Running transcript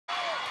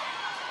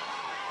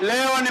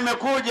Leo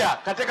nimekuja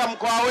katika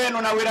mkoa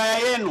wenu na wilaya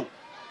yenu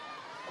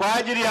kwa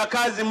ajili ya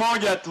kazi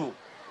moja tu.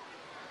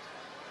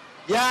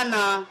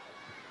 Jana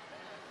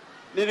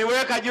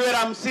niliweka jiwe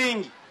la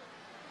msingi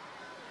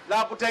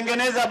la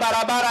kutengeneza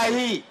barabara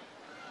hii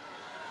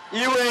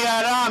iwe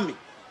ya lami.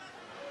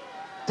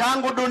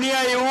 Tangu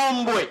dunia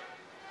iumbwe,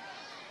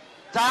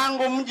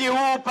 tangu mji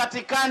huu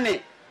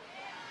patikane,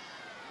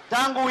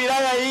 tangu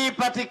wilaya hii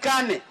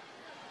patikane,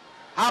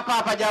 hapa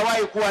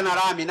hapajawahi kuwa na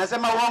lami.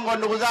 Nasema uongo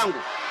ndugu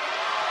zangu?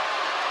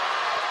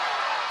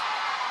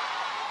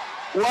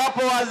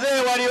 Wapo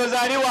wazee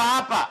waliozaliwa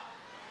hapa,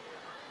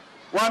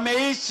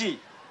 wameishi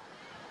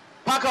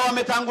mpaka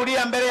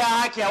wametangulia mbele ya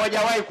haki,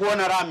 hawajawahi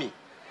kuona lami.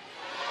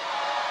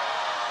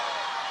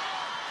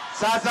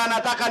 Sasa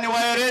nataka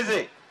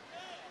niwaeleze,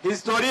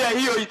 historia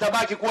hiyo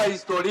itabaki kuwa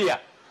historia.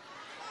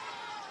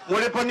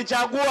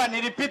 Mliponichagua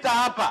nilipita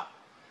hapa,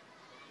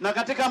 na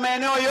katika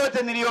maeneo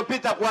yote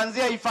niliyopita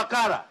kuanzia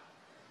Ifakara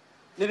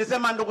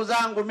nilisema, ndugu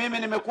zangu, mimi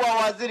nimekuwa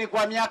waziri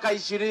kwa miaka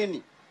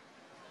 20,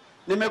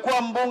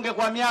 nimekuwa mbunge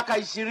kwa miaka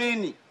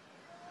 20,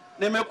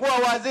 nimekuwa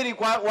waziri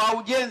wa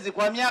ujenzi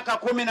kwa miaka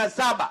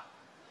 17.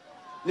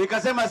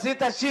 Nikasema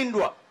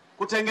sitashindwa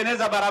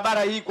kutengeneza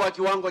barabara hii kwa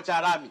kiwango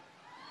cha lami.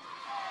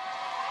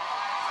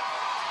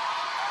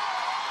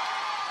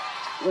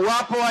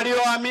 Wapo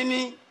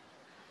walioamini,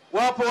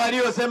 wapo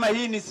waliosema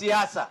hii ni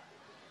siasa.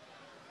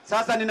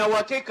 Sasa nina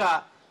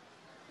uhakika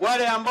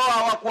wale ambao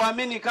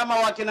hawakuamini kama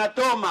wakina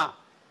Toma,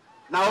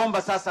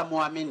 naomba sasa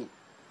muamini,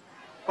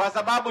 kwa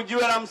sababu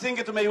jiwe la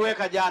msingi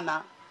tumeliweka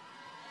jana.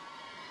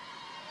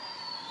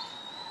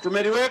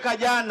 Tumeliweka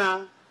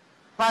jana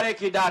pale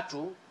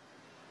Kidatu.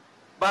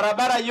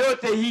 Barabara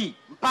yote hii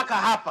mpaka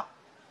hapa,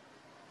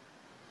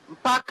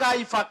 mpaka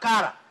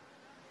Ifakara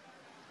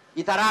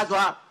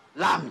itarazwa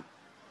lami.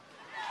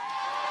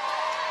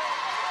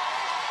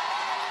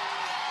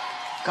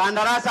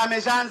 Kandarasi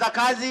ameshaanza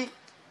kazi,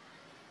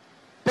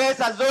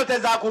 pesa zote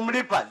za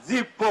kumlipa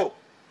zipo,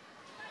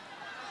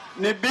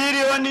 ni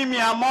bilioni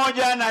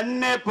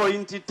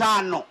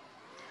 104.5.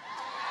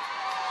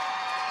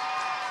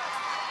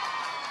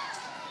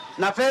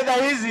 Na fedha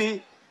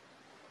hizi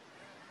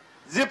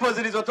zipo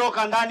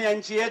zilizotoka ndani ya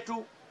nchi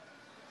yetu,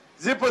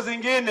 zipo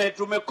zingine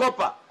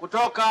tumekopa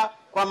kutoka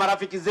kwa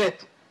marafiki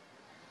zetu.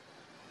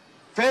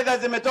 Fedha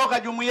zimetoka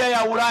Jumuiya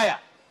ya Ulaya.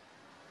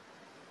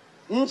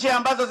 Nchi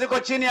ambazo ziko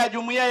chini ya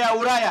Jumuiya ya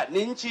Ulaya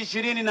ni nchi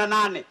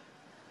 28.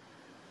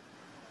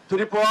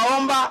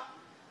 Tulipowaomba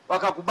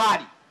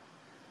wakakubali.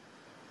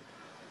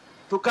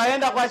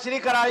 Tukaenda kwa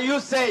shirika la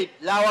USAID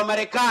la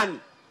Wamarekani,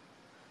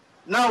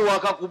 nao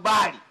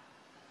wakakubali.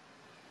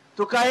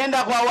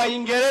 Tukaenda kwa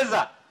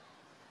Waingereza,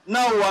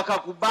 nao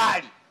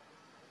wakakubali.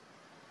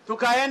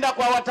 Tukaenda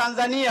kwa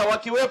Watanzania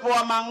wakiwepo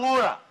wa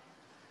Mang'ura,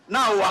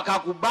 nao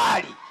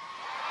wakakubali.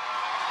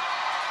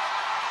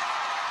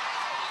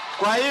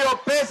 Kwa hiyo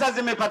pesa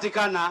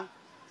zimepatikana,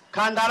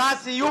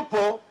 kandarasi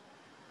yupo,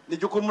 ni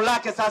jukumu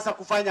lake sasa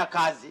kufanya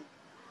kazi,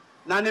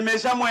 na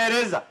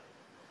nimeshamweleza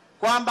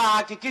kwamba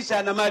hakikisha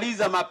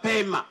anamaliza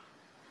mapema.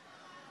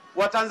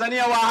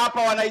 Watanzania wa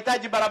hapa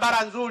wanahitaji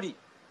barabara nzuri,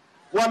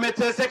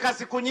 wameteseka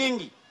siku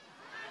nyingi,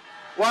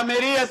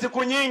 wamelia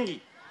siku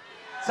nyingi.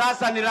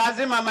 Sasa ni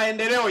lazima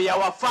maendeleo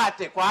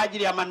yawafate kwa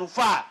ajili ya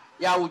manufaa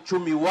ya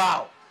uchumi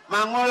wao.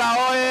 Mang'ola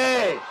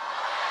oye!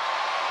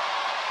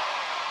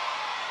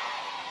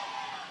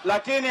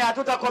 Lakini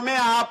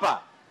hatutakomea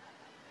hapa.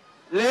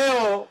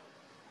 Leo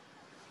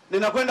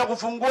ninakwenda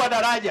kufungua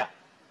daraja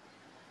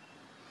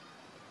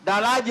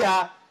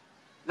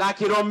la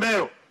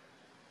Kilombero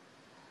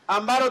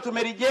ambalo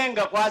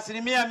tumelijenga kwa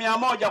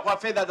 100% kwa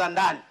fedha za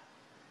ndani.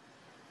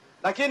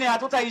 Lakini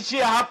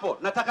hatutaishia hapo.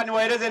 Nataka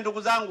niwaeleze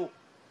ndugu zangu,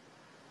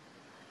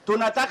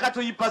 tunataka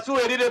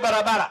tuipasue lile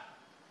barabara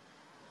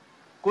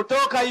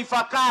kutoka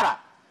Ifakara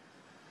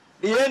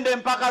liende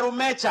mpaka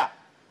Rumecha,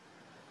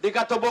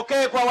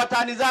 likatobokee kwa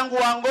watani zangu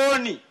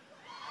Wangoni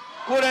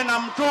kule na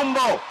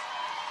Mtumbo.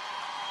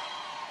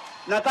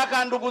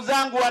 Nataka ndugu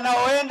zangu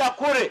wanaoenda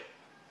kule,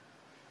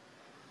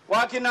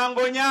 wakina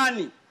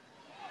Ngonyani,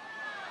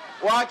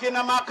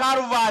 wakina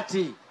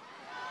Makaruvati,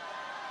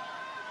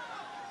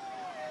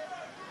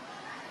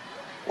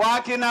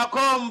 wakina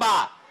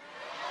Komba,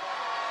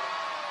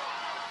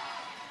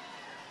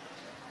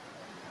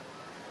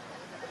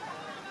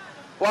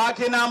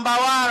 wakina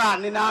Mbawara,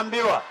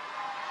 ninaambiwa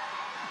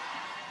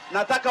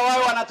nataka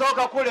wawe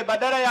wanatoka kule,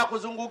 badala ya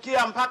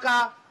kuzungukia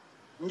mpaka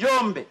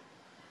Njombe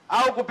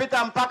au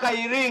kupita mpaka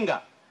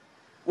Iringa,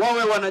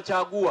 wawe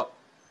wanachagua.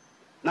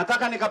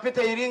 Nataka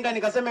nikapite Iringa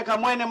nikaseme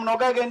Kamwene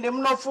Mnogage ndi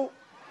mnofu,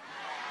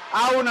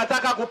 au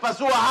nataka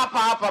kupasua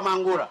hapa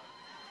Mangura.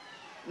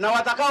 Na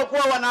watakao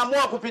kuwa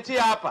wanaamua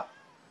kupitia hapa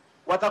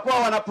watakuwa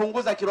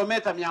wanapunguza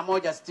kilomita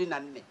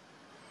 164.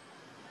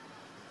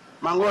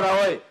 Mangura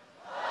oye!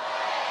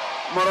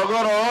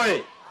 Morogoro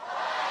oye!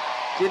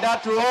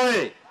 Kidatu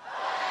oye!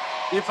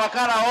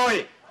 Ifakara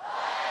oye!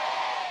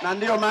 Na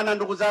ndiyo maana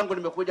ndugu zangu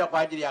nimekuja kwa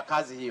ajili ya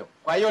kazi hiyo.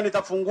 Kwa hiyo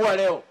nitafungua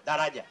leo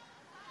daraja.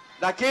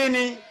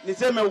 Lakini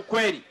niseme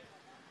ukweli,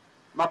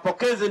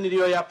 mapokezi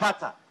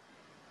niliyoyapata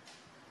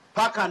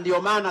Paka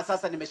ndio maana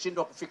sasa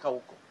nimeshindwa kufika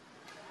huko,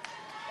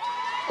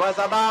 kwa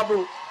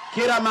sababu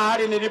kila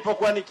mahali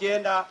nilipokuwa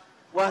nikienda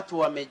watu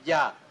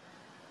wamejaa,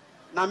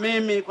 na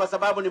mimi kwa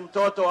sababu ni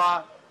mtoto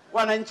wa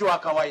wananchi wa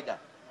kawaida,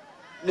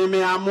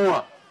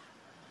 nimeamua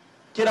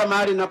kila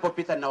mahali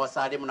ninapopita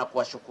ninawasalimu na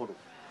kuwashukuru.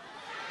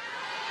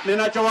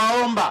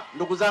 Ninachowaomba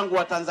ndugu zangu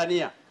wa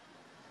Tanzania,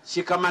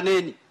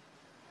 shikamaneni.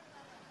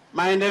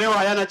 Maendeleo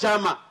hayana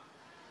chama.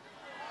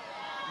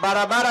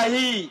 Barabara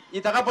hii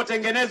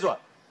itakapotengenezwa,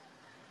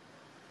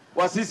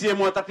 wa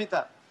CCM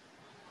watapita,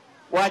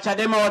 wa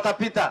Chadema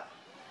watapita,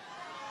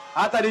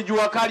 hata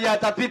Lijua Kali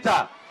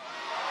atapita,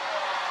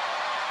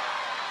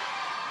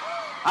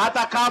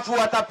 hata Kafu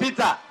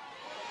watapita,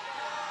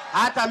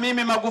 hata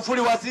mimi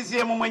Magufuli wa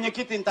CCM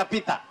mwenyekiti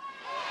nitapita,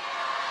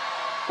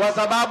 kwa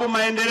sababu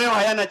maendeleo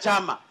hayana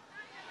chama.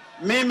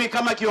 Mimi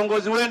kama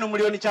kiongozi wenu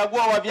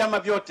mlionichagua wa vyama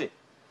vyote,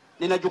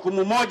 nina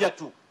jukumu moja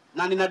tu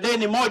na nina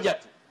deni moja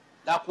tu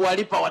la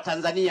kuwalipa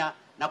Watanzania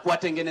na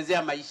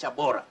kuwatengenezea maisha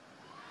bora.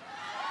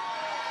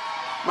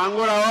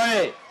 Mangura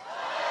oye!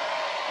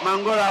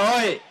 Mangura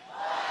oye!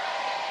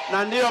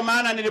 Na ndiyo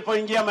maana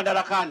nilipoingia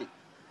madarakani,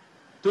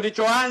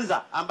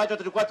 tulichoanza ambacho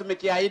tulikuwa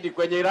tumekiahidi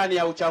kwenye ilani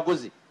ya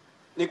uchaguzi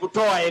ni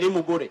kutoa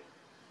elimu bure.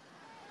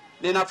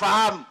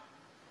 Ninafahamu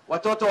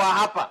watoto wa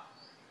hapa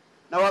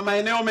na wa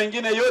maeneo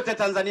mengine yote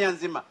Tanzania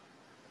nzima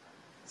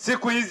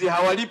siku hizi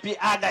hawalipi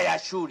ada ya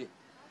shule,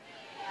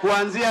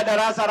 kuanzia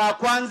darasa la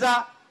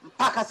kwanza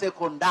mpaka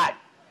sekondari.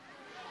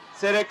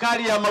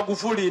 Serikali ya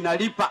Magufuli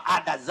inalipa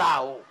ada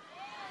zao.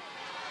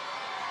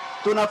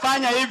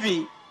 Tunafanya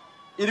hivi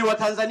ili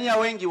Watanzania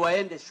wengi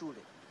waende shule.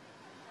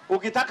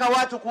 Ukitaka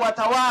watu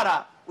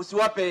kuwatawala,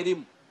 usiwape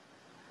elimu.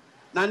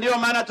 Na ndiyo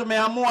maana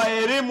tumeamua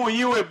elimu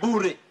iwe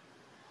bure,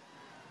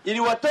 ili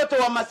watoto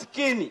wa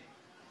masikini,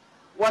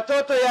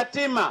 watoto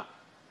yatima,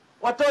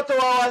 watoto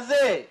wa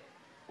wazee,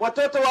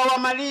 watoto wa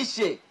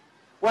wamalishe,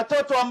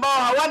 watoto ambao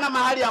hawana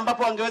mahali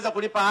ambapo wangeweza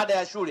kulipa ada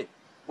ya shule,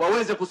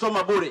 waweze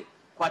kusoma bure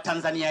kwa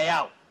Tanzania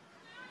yao.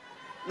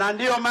 Na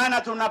ndiyo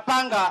maana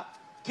tunapanga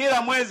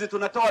kila mwezi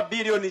tunatoa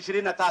bilioni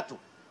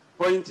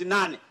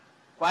 23.8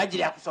 kwa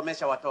ajili ya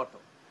kusomesha watoto.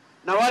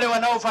 Na wale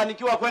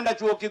wanaofanikiwa kwenda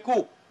chuo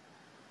kikuu,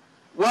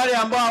 wale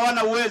ambao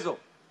hawana uwezo,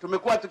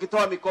 tumekuwa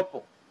tukitoa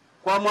mikopo.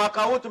 Kwa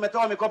mwaka huu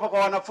tumetoa mikopo kwa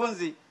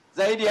wanafunzi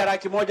zaidi ya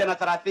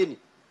 130,000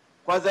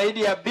 kwa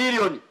zaidi ya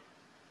bilioni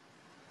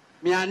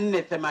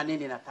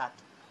 483.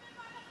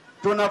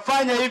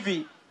 Tunafanya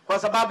hivi kwa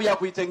sababu ya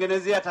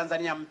kuitengenezea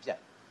Tanzania mpya.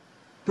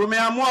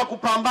 Tumeamua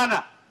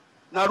kupambana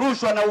na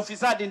rushwa na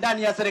ufisadi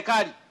ndani ya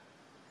serikali.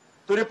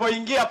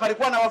 Tulipoingia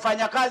palikuwa na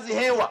wafanyakazi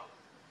hewa.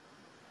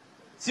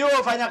 Sio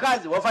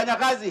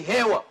wafanyakazi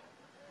hewa.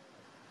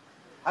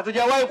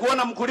 Hatujawahi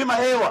kuona mkulima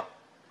hewa.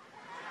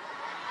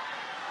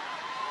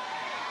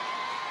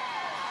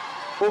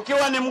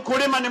 Ukiwa ni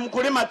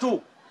mkulima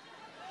tu.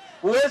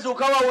 Huwezi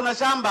ukawa una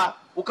shamba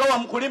ukawa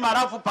mkulima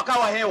alafu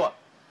pakawa hewa.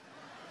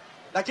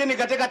 Lakini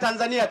katika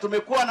Tanzania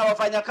tumekuwa na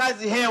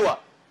wafanyakazi hewa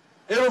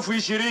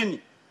 20,000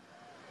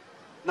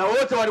 na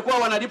wote walikuwa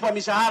wanalipwa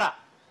mishahara,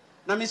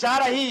 na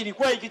mishahara hii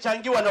ilikuwa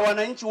ikichangiwa na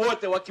wananchi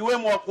wote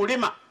wakiwemo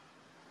wakulima.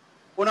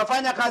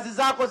 Unafanya kazi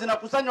zako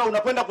zinakusanywa,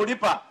 unakwenda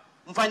kulipa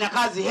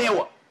mfanyakazi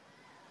hewa.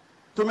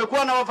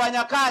 Tumekuwa na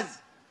wafanyakazi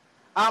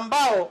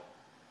ambao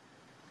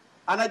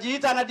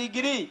anajiita na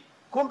degree,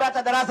 kumbe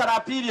hata darasa la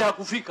pili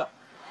hakufika.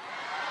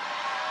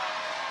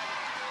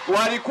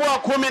 Walikuwa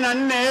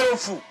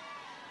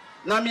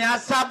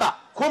 14,700,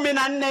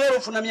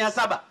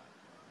 14,700.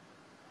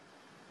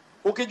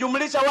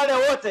 Ukijumlisha wale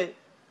wote,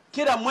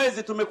 kila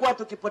mwezi tumekuwa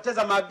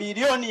tukipoteza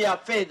mabilioni ya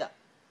fedha.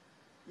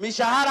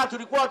 Mishahara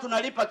tulikuwa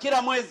tunalipa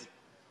kila mwezi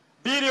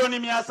bilioni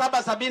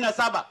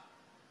 777.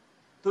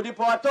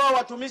 Tulipowatoa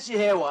watumishi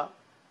hewa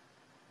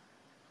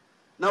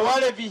na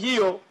wale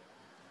vihio,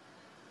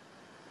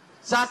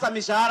 sasa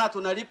mishahara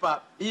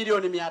tunalipa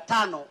bilioni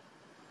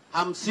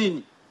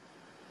 550.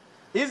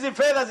 Hizi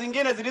fedha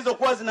zingine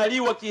zilizokuwa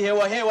zinaliwa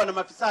kihewa na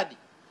mafisadi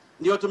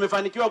ndio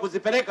tumefanikiwa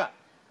kuzipeleka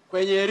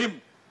kwenye elimu,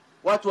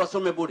 watu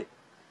wasome bure.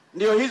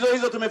 Ndio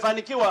hizo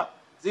tumefanikiwa.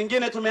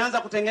 Zingine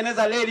tumeanza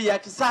kutengeneza reli ya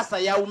kisasa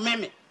ya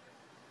umeme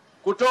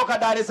kutoka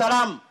Dar es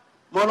Salaam,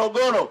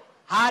 Morogoro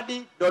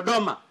hadi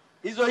Dodoma.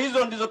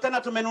 Hizo ndizo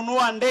tena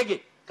tumenunua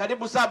ndege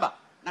karibu 7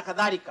 na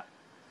kadhalika.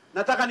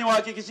 Nataka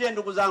niwahakikishie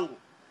ndugu zangu,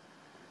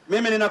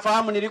 mimi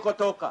ninafahamu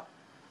nilikotoka.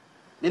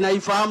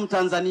 Ninaifahamu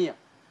Tanzania.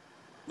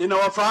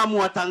 Ninawafahamu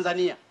wa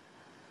Tanzania.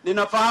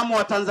 Ninafahamu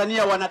wa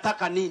Tanzania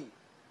wanataka nini.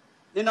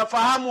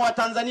 Ninafahamu wa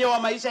Tanzania wa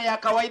maisha ya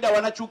kawaida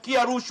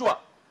wanachukia rushwa.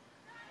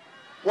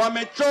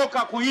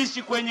 Wamechoka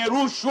kuishi kwenye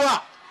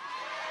rushwa.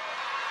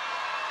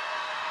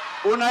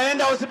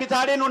 Unaenda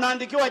hospitalini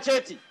unaandikiwa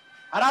cheti,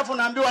 halafu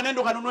unaambiwa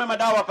nenda kanunue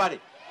madawa pale.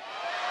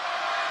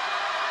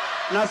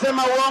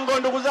 Nasema uongo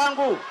ndugu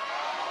zangu?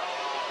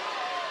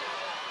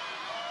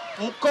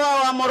 Mkoa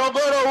wa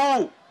Morogoro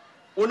huu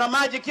una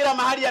maji kila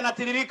mahali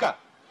yanatiririka,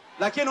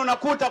 lakini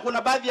unakuta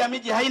kuna baadhi ya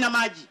miji haina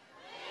maji.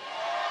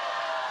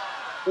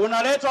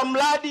 Unaletwa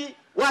mradi,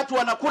 watu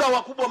wanakula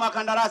wakubwa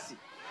makandarasi.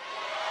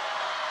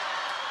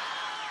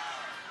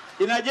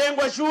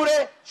 Inajengwa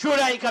shule,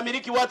 shule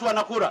haikamiliki, watu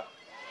wanakula.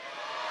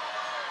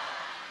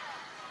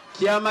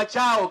 Kiama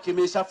chao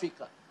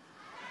kimeshafika.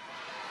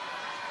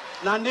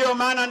 Na ndiyo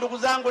maana ndugu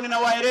zangu,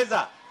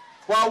 ninawaeleza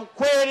kwa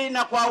ukweli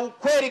na kwa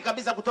ukweli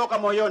kabisa kutoka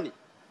moyoni,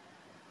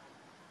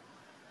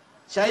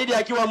 shahidi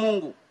akiwa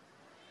Mungu,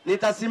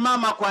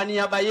 nitasimama kwa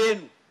niaba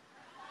yenu.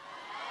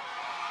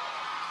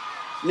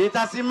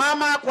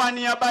 Nitasimama kwa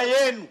niaba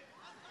yenu.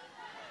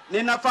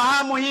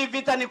 Ninafahamu hii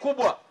vita ni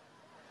kubwa.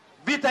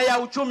 Vita ya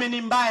uchumi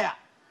ni mbaya.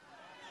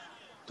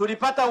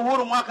 Tulipata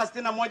uhuru mwaka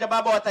 61,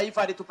 baba wa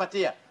taifa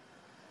alitupatia.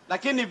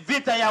 Lakini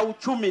vita ya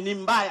uchumi ni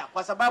mbaya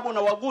kwa sababu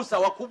unawagusa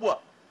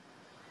wakubwa.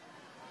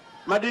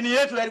 Madini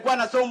yetu yalikuwa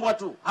yanasombwa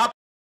tu. Hapa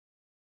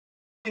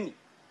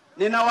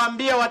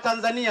ninawaambia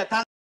Watanzania,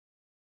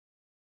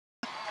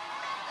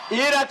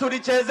 ila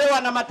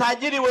tulichezewa na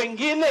matajiri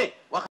wengine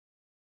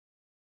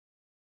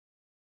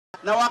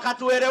na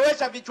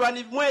wakatuelewesha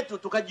vichwani mwetu,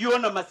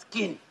 tukajiona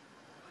maskini.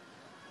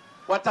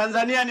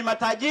 Watanzania ni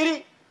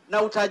matajiri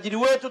na utajiri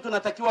wetu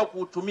tunatakiwa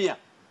kuutumia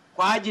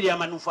kwa ajili ya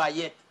manufaa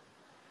yetu.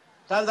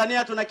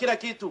 Tanzania tuna kila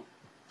kitu.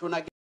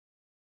 Tuna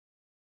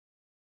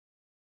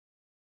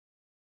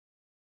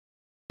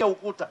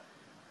ukuta,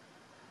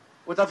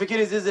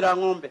 utafikiri zizi la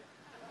ng'ombe.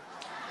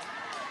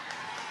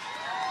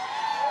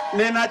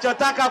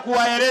 Ninachotaka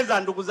kuwaeleza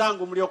ndugu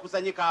zangu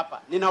mliokusanyika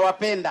hapa,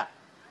 ninawapenda.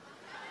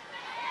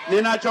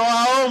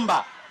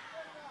 Ninachowaomba,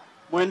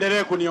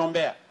 muendelee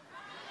kuniombea.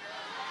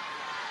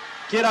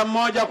 Kila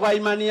mmoja kwa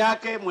imani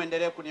yake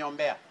muendelee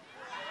kuniombea.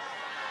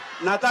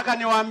 Nataka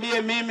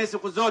niwaambie, mimi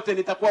siku zote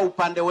nitakuwa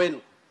upande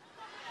wenu.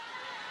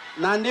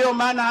 Na ndiyo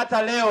maana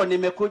hata leo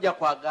nimekuja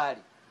kwa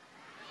gari.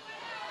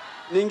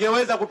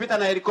 Ningeweza kupita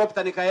na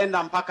helikopta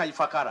nikaenda mpaka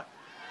Ifakara.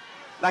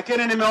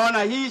 Lakini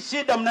nimeona hii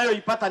shida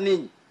mnayoipata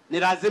ninyi, ni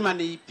lazima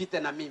niipite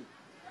na mimi.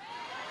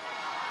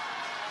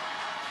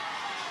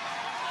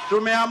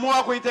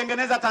 Tumeamua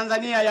kuitengeneza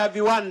Tanzania ya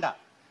viwanda.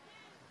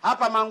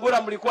 Hapa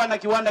Mangura mlikuwa na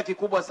kiwanda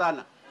kikubwa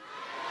sana.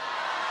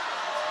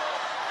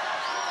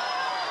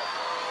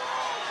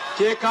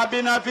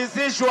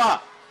 Kikabinafisishwa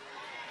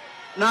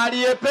na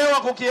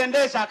aliyepewa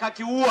kukiendesha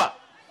akakiua.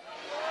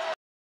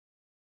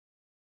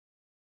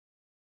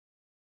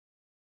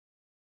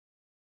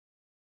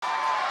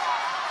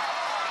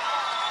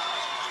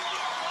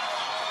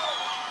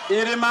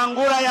 Ili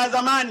Mangura ya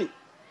zamani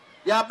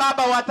ya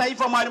baba wa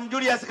taifa Mwalimu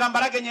Julius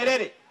Kambarage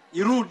Nyerere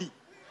irudi.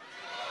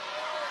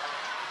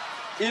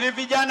 Ili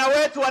vijana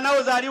wetu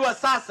wanaozaliwa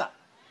sasa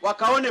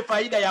wakaone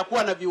faida ya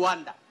kuwa na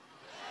viwanda.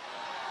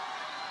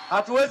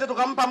 Hatuwezi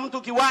tukampa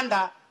mtu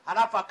kiwanda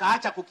halafu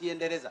akaacha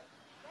kukiendeleza.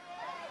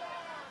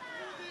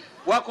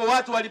 Wako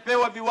watu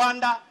walipewa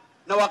viwanda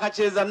na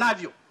wakacheza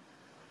navyo.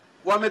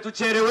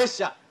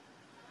 Wametuchelewesha.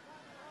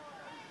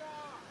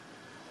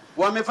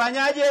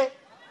 Wamefanyaje?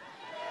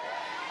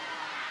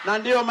 Na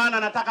ndiyo maana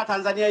nataka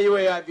Tanzania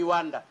iwe ya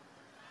viwanda.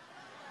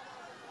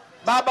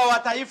 Baba wa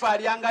taifa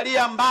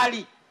aliangalia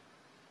mbali.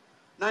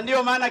 Na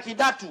ndiyo maana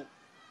Kidatu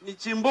ni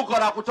chimbuko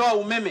la kutoa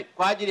umeme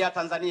kwa ajili ya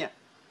Tanzania.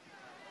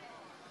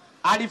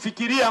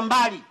 Alifikiria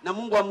mbali, na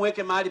Mungu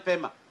amweke mahali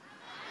pema.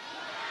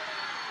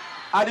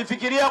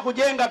 Alifikiria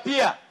kujenga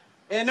pia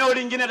eneo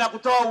lingine la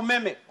kutoa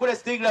umeme kule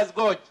Stiglas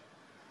Gorge,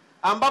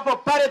 ambapo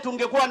pale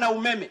tungekuwa na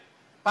umeme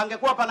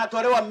pangekuwa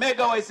panatolewa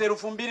megawatts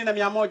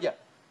 2100.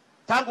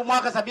 Tangu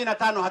mwaka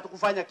 75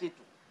 hatukufanya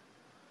kitu.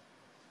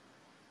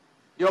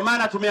 Ndio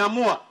maana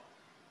tumeamua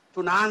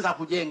tunaanza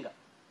kujenga.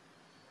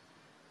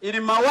 Ili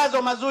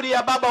mawazo mazuri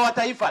ya baba wa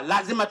taifa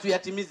lazima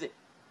tuyatimize.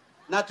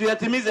 Na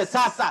tuyatimize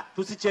sasa,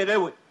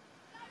 tusichelewe.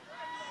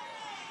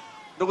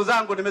 Ndugu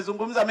zangu,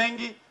 nimezungumza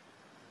mengi,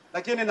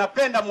 lakini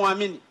napenda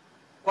muamini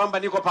kwamba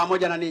niko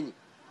pamoja na ninyi.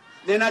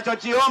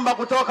 Ninachokiomba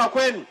kutoka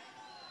kwenu,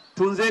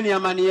 tunzeni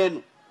amani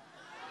yenu.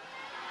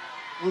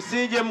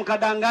 Msije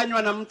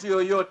mkadanganywa na mtu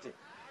yoyote.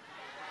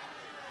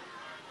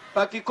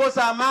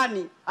 Pakikosa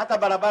amani, hata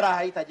barabara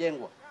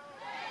haitajengwa.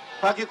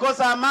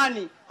 Pakikosa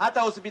amani,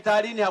 hata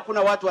hospitalini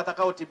hakuna watu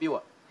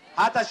watakaotibiwa.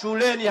 Hata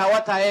shuleni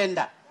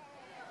hawataenda.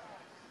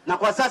 Na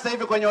kwa sasa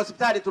hivi kwenye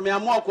hospitali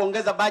tumeamua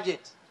kuongeza budget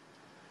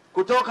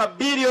kutoka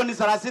bilioni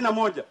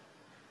 31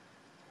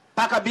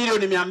 mpaka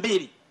bilioni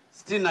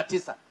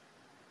 269.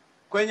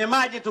 Kwenye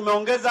maji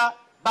tumeongeza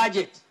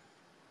budget.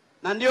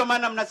 Na ndiyo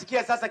maana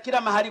mnasikia sasa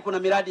kila mahali kuna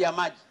miradi ya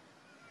maji.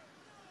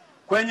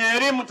 Kwenye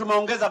elimu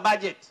tumeongeza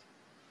budget.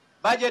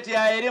 Budget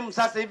ya elimu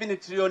sasa hivi ni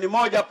trilioni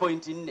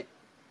 1.4.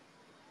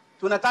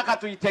 Tunataka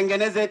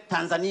tuitengeneze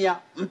Tanzania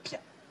mpya.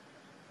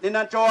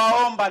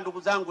 Ninachowaomba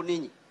ndugu zangu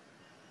ninyi,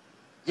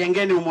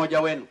 jengeni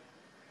umoja wenu.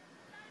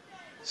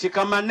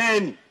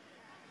 Shikamaneni.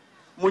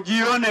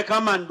 Mujione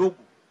kama ndugu.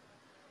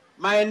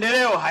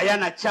 Maendeleo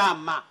hayana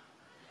chama.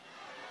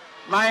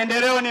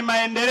 Maendeleo ni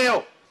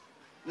maendeleo.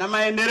 Na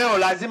maendeleo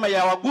lazima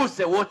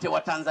yawaguse wote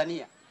wa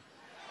Tanzania.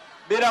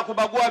 Bila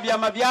kubagua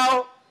vyama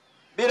vyao,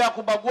 bila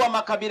kubagua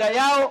makabila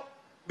yao,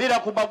 bila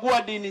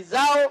kubagua dini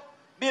zao,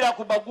 bila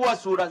kubagua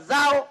sura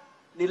zao.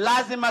 Ni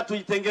lazima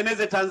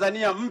tuitengeneze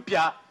Tanzania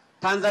mpya,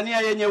 Tanzania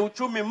yenye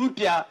uchumi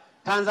mpya,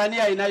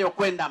 Tanzania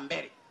inayokwenda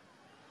mbele.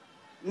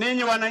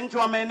 Ninyi wananchi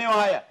wa maeneo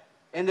haya,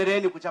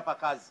 endeleeni kuchapa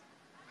kazi.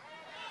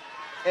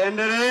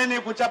 Endeleeni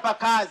kuchapa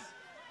kazi.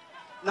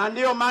 Na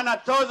ndiyo maana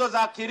tozo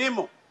za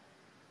kilimo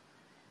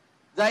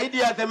zaidi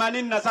ya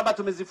 87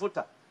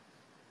 tumezifuta.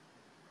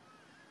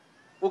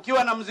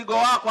 Ukiwa na mzigo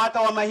wako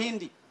hata wa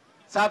mahindi,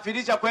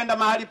 safirisha kwenda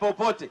mahali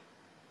popote,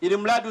 ili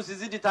mradi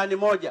usizidi tani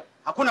 1,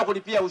 hakuna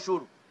kulipia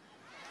ushuru.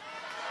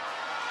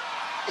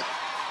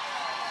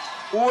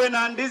 Uwe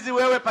na ndizi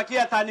wewe,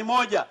 pakia tani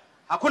 1,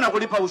 hakuna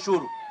kulipa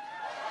ushuru.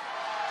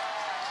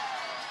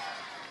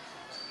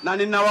 Na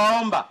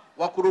ninawaomba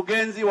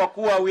wakurugenzi,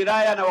 wakuu wa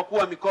wilaya na wakuu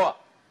wa mikoa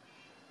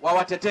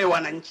wawatetee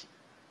wananchi.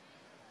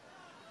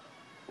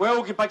 Wewe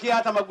ukipakia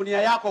hata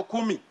magunia yako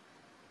 10,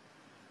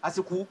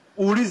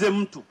 asikuulize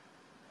mtu.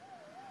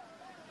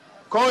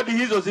 Kodi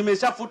hizo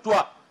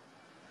zimeshafutwa.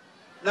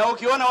 Na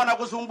ukiona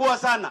wanakusumbua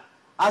sana,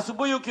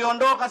 asubuhi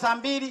ukiondoka saa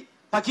 2,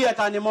 pakia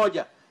tani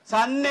 1,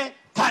 saa 4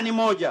 tani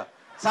 1,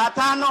 saa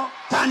 5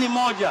 tani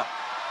 1.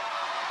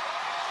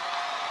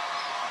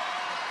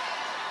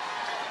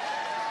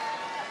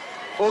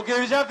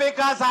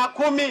 Ukishafika saa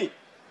 10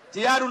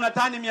 tayari una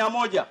tani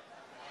 100,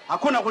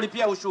 hakuna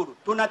kulipia ushuru.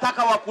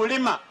 Tunataka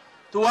wakulima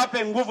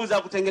tuwape nguvu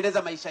za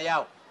kutengeneza maisha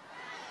yao.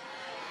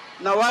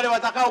 Na wale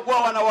watakao kuwa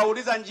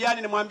wanawauliza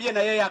njiani, nimwambie na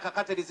yeye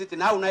akakate risiti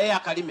na au na yeye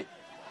akalime.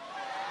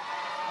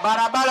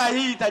 Barabara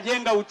hii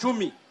itajenga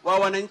uchumi wa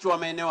wananchi wa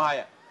maeneo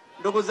haya.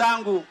 Ndugu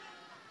zangu,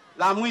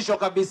 la mwisho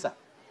kabisa,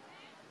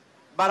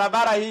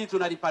 barabara hii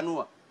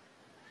tunalipanua.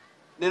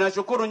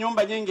 Ninashukuru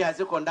nyumba nyingi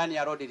haziko ndani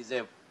ya road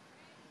reserve.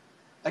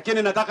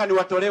 Lakini nataka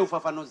niwatolee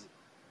ufafanuzi.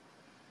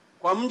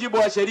 Kwa mujibu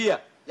wa sheria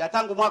ya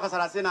tangu mwaka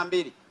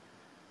 32,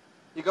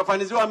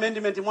 ikafaniziwa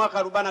amendment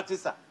mwaka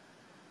 49,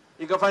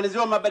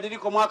 ikafaniziwa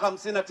mabadiliko mwaka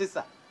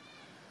 59,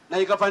 na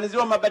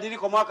ikafaniziwa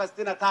mabadiliko mwaka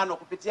 65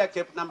 kupitia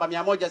cap namba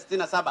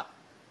 167.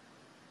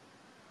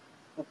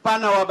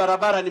 Upana wa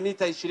barabara ni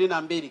mita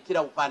 22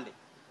 kila upande.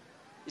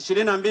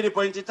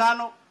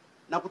 22.5,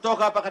 na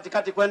kutoka hapa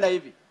katikati kwenda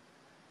hivi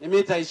ni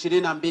mita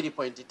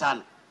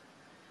 22.5.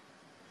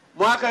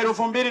 Mwaka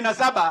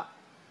 2007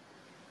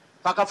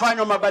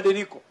 pakafanywa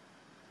mabadiliko.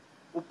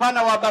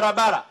 Upana wa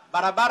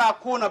barabara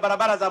kuu na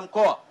barabara za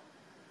mkoa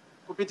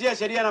kupitia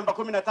sheria namba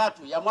 13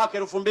 ya mwaka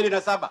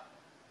 2007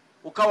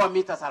 ukawa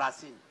mita 30.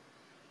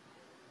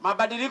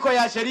 Mabadiliko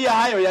ya sheria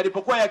hayo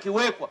yalipokuwa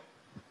yakiwekwa,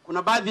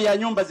 kuna baadhi ya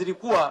nyumba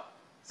zilikuwa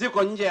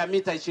ziko nje ya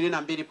mita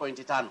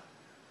 22.5.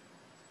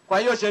 Kwa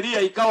hiyo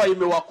sheria ikawa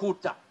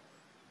imewakuta.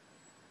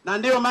 Na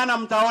ndiyo maana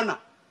mtaona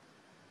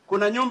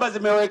kuna nyumba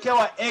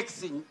zimewekewa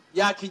X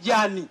ya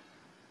kijani.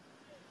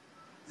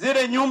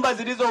 Zile nyumba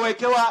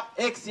zilizowekewa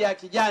X ya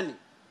kijani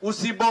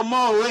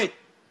usibomoe.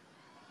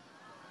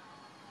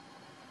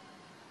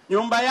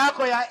 Nyumba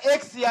yako ya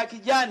X ya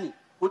kijani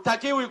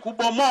hutakiwi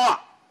kubomoa.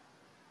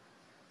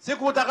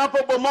 Siku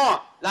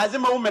utakapobomoa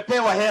lazima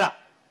umepewa hela.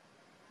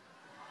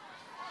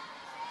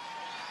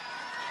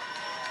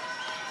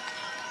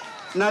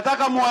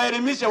 Nataka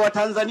muwaelimishe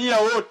Watanzania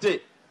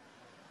wote.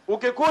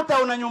 Ukikuta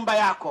una nyumba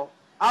yako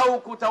au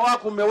ukuta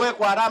wako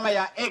umewekwa alama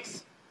ya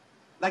X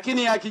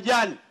lakini ya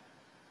kijani,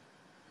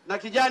 na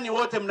kijani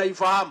wote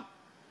mnaifahamu,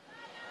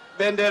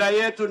 bendera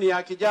yetu ni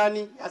ya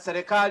kijani ya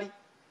serikali,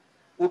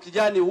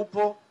 ukijani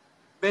upo,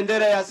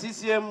 bendera ya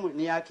CCM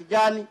ni ya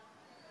kijani.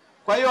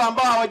 Kwa hiyo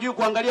ambao hawajui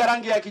kuangalia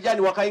rangi ya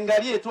kijani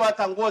wakaangalie tu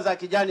hata nguo za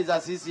kijani za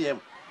CCM.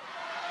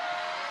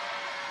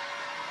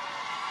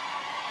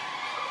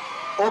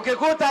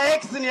 Ukikuta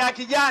X ni ya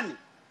kijani,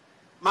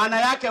 maana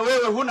yake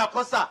wewe huna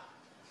kosa,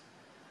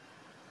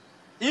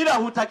 ila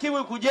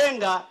hutakiwi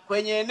kujenga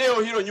kwenye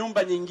eneo hilo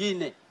nyumba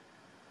nyingine.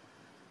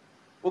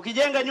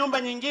 Ukijenga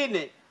nyumba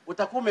nyingine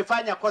utakuwa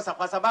umefanya kosa,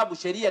 kwa sababu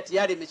sheria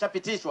tayari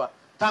imeshapitishwa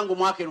tangu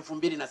mwaka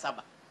 2007.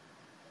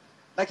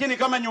 Lakini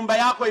kama nyumba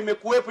yako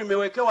imekuwepo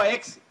imewekewa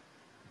X,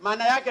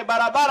 maana yake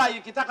barabara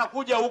ikitaka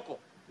kuja huko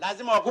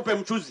lazima wakupe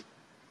mchuzi,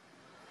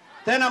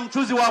 tena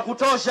mchuzi wa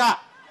kutosha.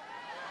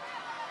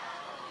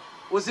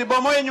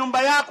 Usibomoe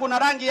nyumba yako na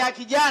rangi ya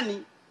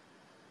kijani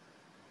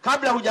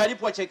kabla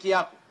hujalipwa cheki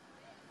yako.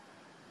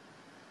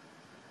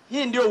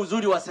 Hii ndio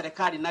uzuri wa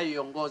serikali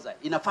inayoiongoza,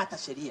 inafuata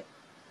sheria.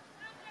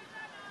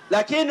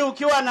 Lakini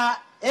ukiwa na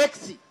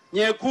X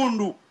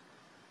nyekundu,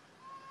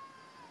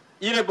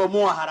 ile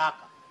bomoa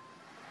haraka.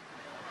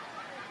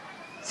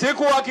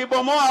 Siku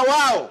wakibomoa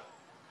wao,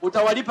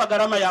 utawalipa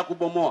gharama ya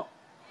kubomoa.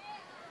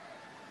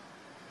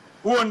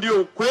 Huo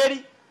ndio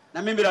ukweli,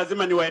 na mimi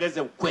lazima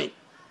niwaeleze ukweli.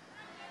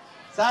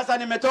 Sasa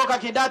nimetoka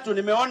Kidatu,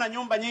 nimeona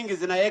nyumba nyingi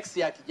zina X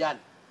ya kijani.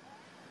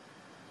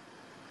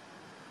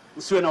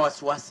 Msiwe na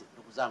wasiwasi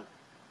ndugu zangu.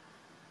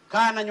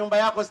 Kaa na nyumba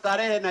yako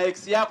starehe na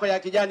X yako ya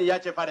kijani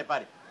iache pale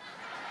pale.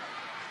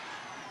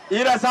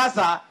 Ila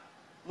sasa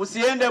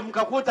msiende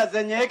mkakuta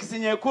zenye X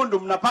nyekundu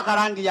mnapaka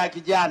rangi ya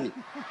kijani,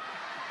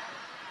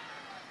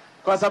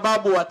 kwa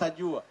sababu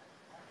watajua.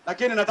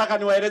 Lakini nataka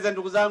niwaeleze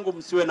ndugu zangu,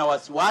 msiwe na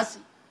wasiwasi.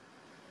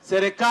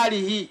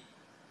 Serikali hii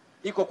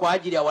iko kwa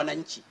ajili ya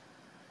wananchi.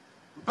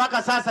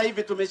 Mpaka sasa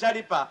hivi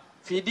tumeshalipa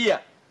fidia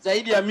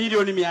zaidi ya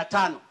milioni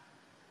 500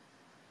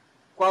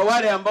 kwa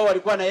wale ambao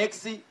walikuwa na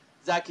X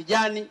za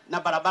kijani na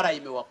barabara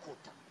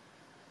imewakuta.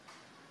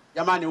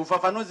 Jamani,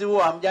 ufafanuzi huo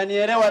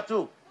hamjanielewa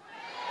tu.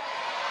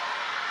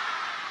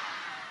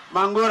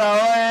 Mangura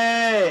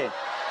oye!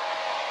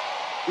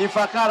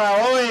 Ifakara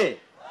oye!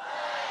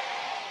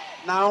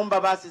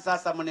 Naomba basi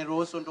sasa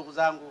mniruhusu ndugu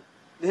zangu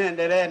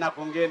niendelee na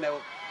kungine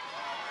huko.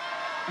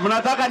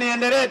 Mnataka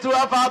niendelee tu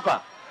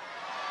hapa?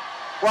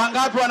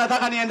 Wangapi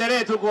wanataka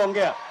niendelee tu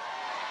kuongea?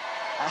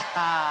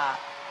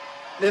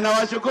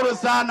 Ninawashukuru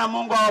sana,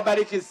 Mungu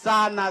awabariki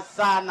sana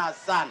sana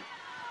sana.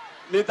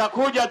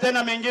 Nitakuja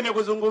tena mengine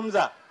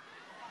kuzungumza.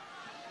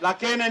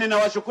 Lakini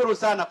ninawashukuru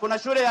sana. Kuna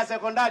shule ya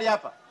sekondari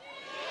hapa.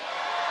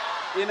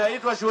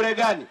 Inaitwa shule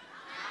gani?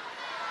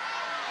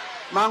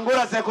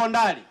 Mangura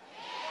Sekondari.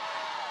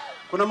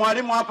 Kuna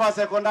mwalimu hapa wa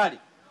sekondari?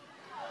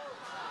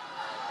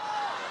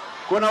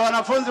 Kuna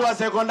wanafunzi wa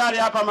sekondari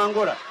hapa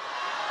Mangura?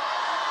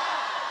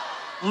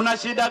 Mna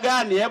shida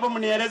gani? Hebu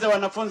mnieleze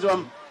wanafunzi wa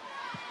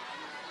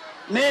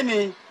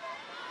nini?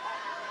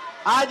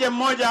 Aje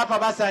mmoja hapa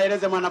basi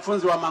aeleze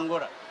mwanafunzi wa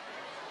Mangura.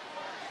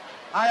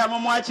 Haya,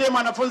 mumwachie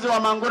mwanafunzi wa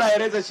Mangura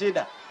aeleze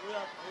shida.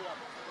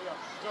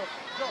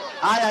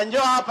 Haya,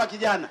 njoo hapa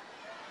kijana.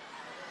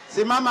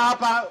 Simama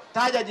hapa,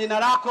 taja jina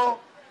lako,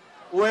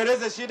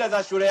 ueleze shida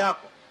za shule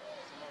yako.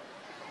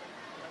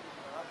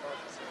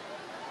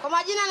 Kwa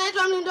majina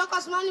naitwa Mlindoko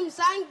Osmani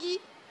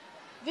Msangi.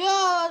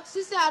 Vyoo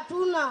sisi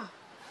hatuna.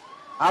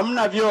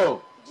 Hamna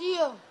vyoo?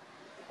 Ndio.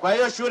 Kwa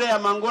hiyo shule ya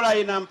Mangura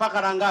ina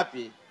mpaka la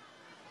ngapi?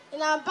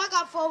 Ina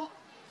mpaka form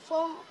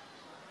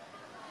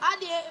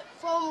hadi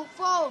form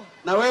 4.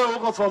 Na wewe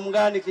uko form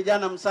gani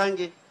kijana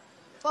Msangi?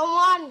 Form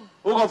 1.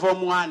 Uko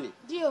form 1?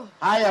 Ndio.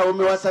 Haya,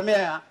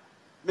 umewasamea.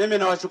 Mimi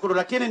nawashukuru,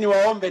 lakini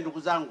niwaombe ndugu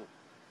zangu.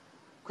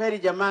 Kweli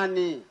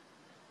jamani,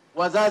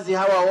 wazazi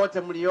hawa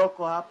wote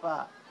mlioko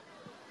hapa.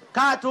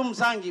 Kaa tu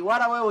Msangi,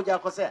 wala wewe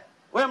hujakosea.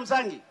 Wewe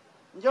Msangi,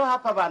 njoo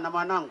hapa bana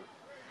mwanangu.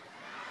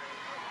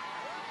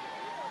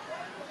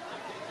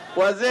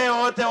 Wazee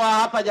wote wa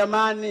hapa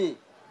jamani,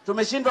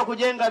 tumeshindwa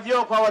kujenga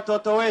vyoo kwa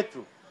watoto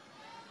wetu.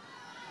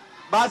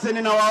 Basi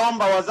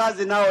ninawaomba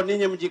wazazi nao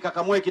ninyi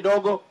mjikakamue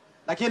kidogo,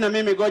 lakini na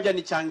mimi goja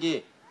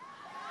nichangie.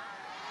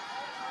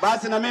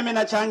 Basi na mimi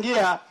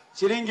nachangia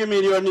shilingi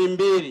milioni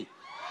 2.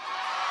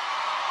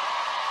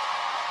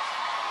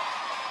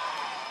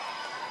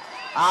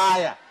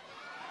 Haya.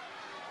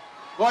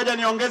 Ngoja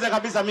niongeze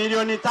kabisa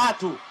milioni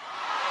 3.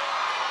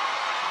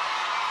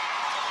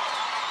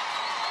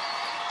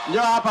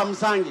 Njoo hapa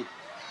Msangi.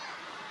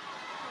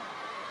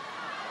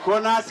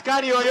 Kuna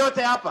askari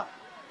yoyote hapa?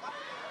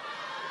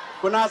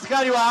 Kuna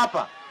askari wa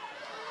hapa?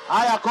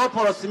 Haya,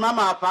 koporo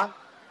simama hapa.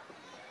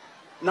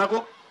 Na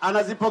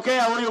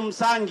anazipokea huyu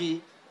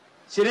Msangi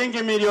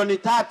shilingi milioni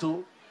 3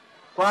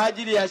 kwa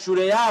ajili ya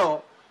shule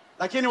yao,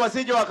 lakini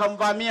wasije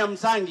wakamvamia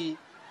Msangi,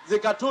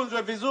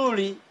 zikatunzwe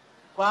vizuri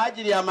kwa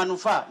ajili ya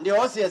manufaa.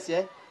 Ndio OCS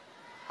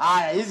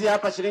Haya, hizi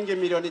hapa shilingi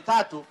milioni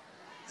 3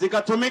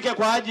 zikatumike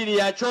kwa ajili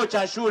ya choo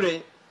cha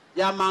shule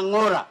ya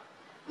Mangura.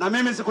 Na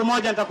mimi siku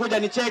moja nitakuja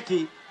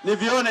nicheki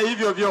nivione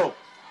hivyo vyo.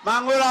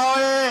 Mangura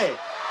oye!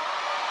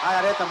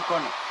 Haya, leta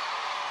mkono.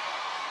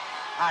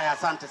 Haya,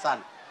 asante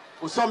sana.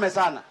 Usome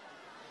sana.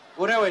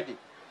 Urewedi.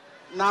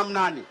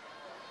 Namnani.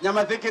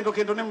 Nyamathiki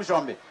ndukinduni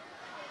mshombe.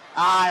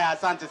 Haya,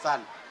 asante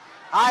sana.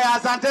 Haya,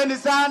 asanteni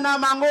sana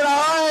Mangura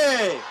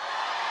oye!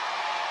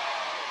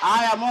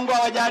 Haya, Mungu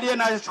awajalie,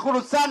 na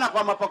shukuru sana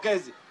kwa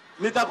mapokezi.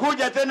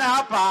 Nitakuja tena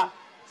hapa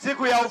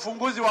siku ya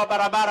ufunguzi wa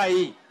barabara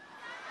hii.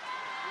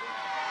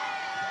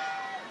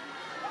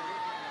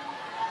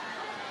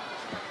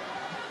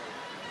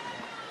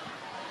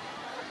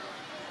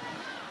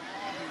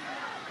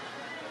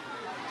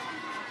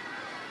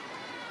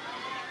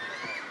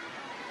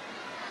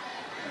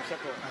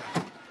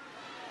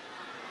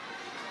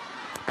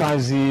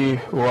 Kazi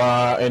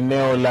wa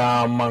eneo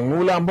la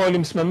Mangula ambao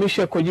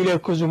alimsimamisha kwa ajili ya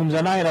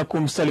kuzungumza naye na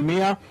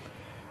kumsalimia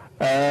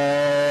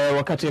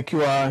wakati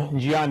akiwa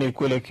njiani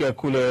kuelekea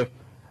kule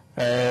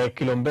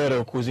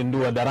Kilombero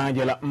kuzindua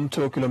daraja la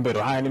mto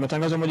Kilombero. Haya ni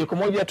matangazo moja kwa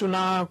moja,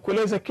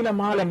 tunakueleza kila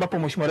mahali ambapo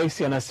Mheshimiwa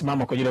Rais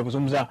anasimama kwa ajili ya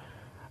kuzungumza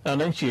na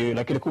wananchi,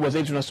 lakini kubwa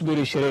zaidi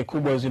tunasubiri sherehe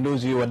kubwa ya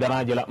uzinduzi wa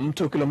daraja la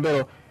mto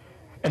Kilombero.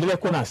 Endelea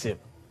kuwa nasi.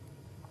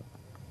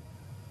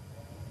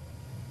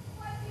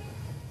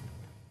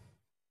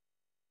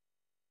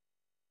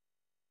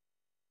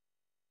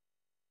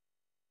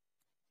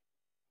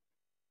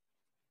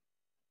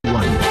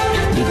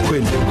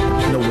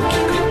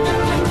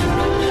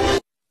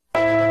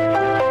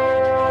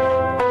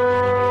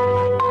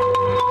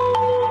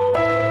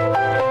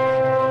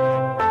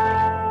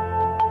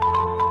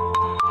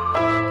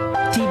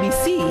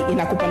 TBC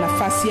inakupa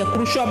nafasi ya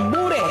kurushwa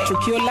bure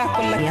tukio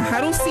lako la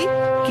harusi,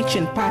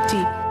 kitchen party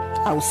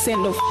au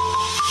send off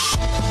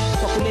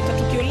kwa kuleta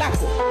tukio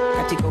lako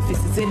katika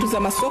ofisi zetu za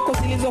masoko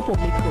zilizopo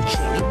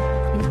Mikocheni,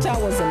 mtaa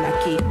wa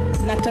Zanaki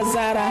na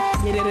Tazara,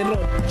 Nyerere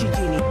Road,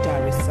 jijini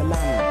Dar es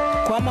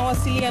Salaam. Kwa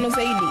mawasiliano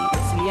zaidi,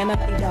 wasiliana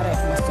na idara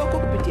ya masoko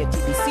kupitia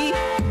TBC.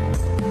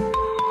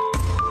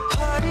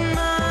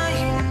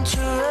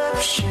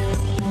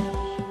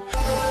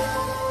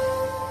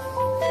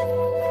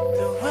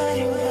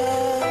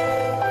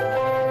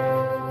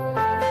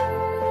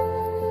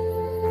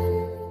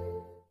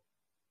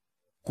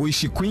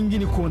 Kuishi kwingi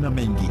ni kuona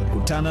mengi.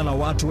 Kutana na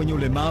watu wenye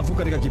ulemavu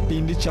katika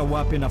kipindi cha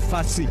Wape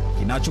Nafasi,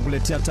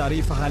 kinachokuletea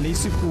taarifa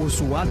halisi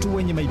kuhusu watu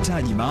wenye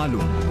mahitaji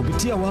maalum.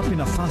 Kupitia Wape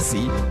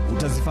Nafasi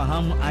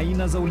utazifahamu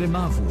aina za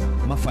ulemavu,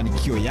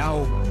 mafanikio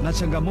yao na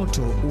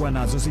changamoto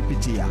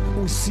wanazozipitia.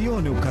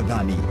 Usione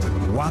ukadhani.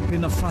 Wape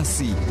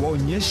Nafasi,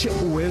 waonyeshe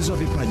uwezo wa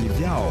vipaji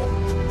vyao.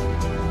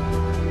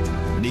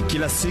 Ni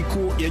kila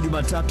siku ya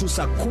Jumatatu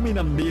saa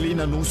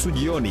 12:30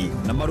 jioni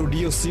na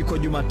marudio siku ya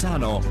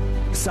Jumatano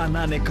saa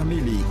 8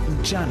 kamili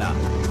mchana.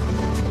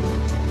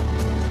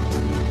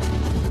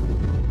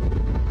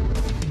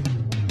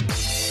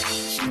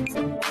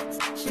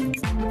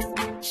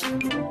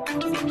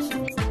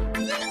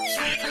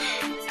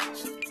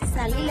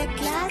 Salile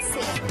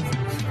Classic.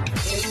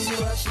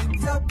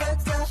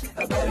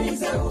 Habari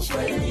za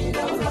ukweli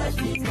na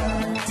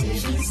uhakika.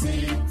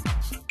 TBC.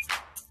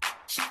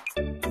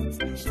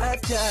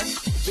 Acha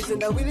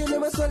vitendawili na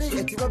maswali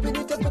eti wapi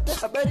nitapata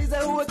habari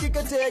za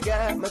uhakika.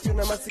 Tega macho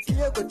na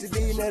masikio kwa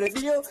TV na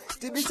radio.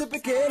 TBC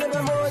pekee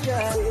na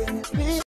moja.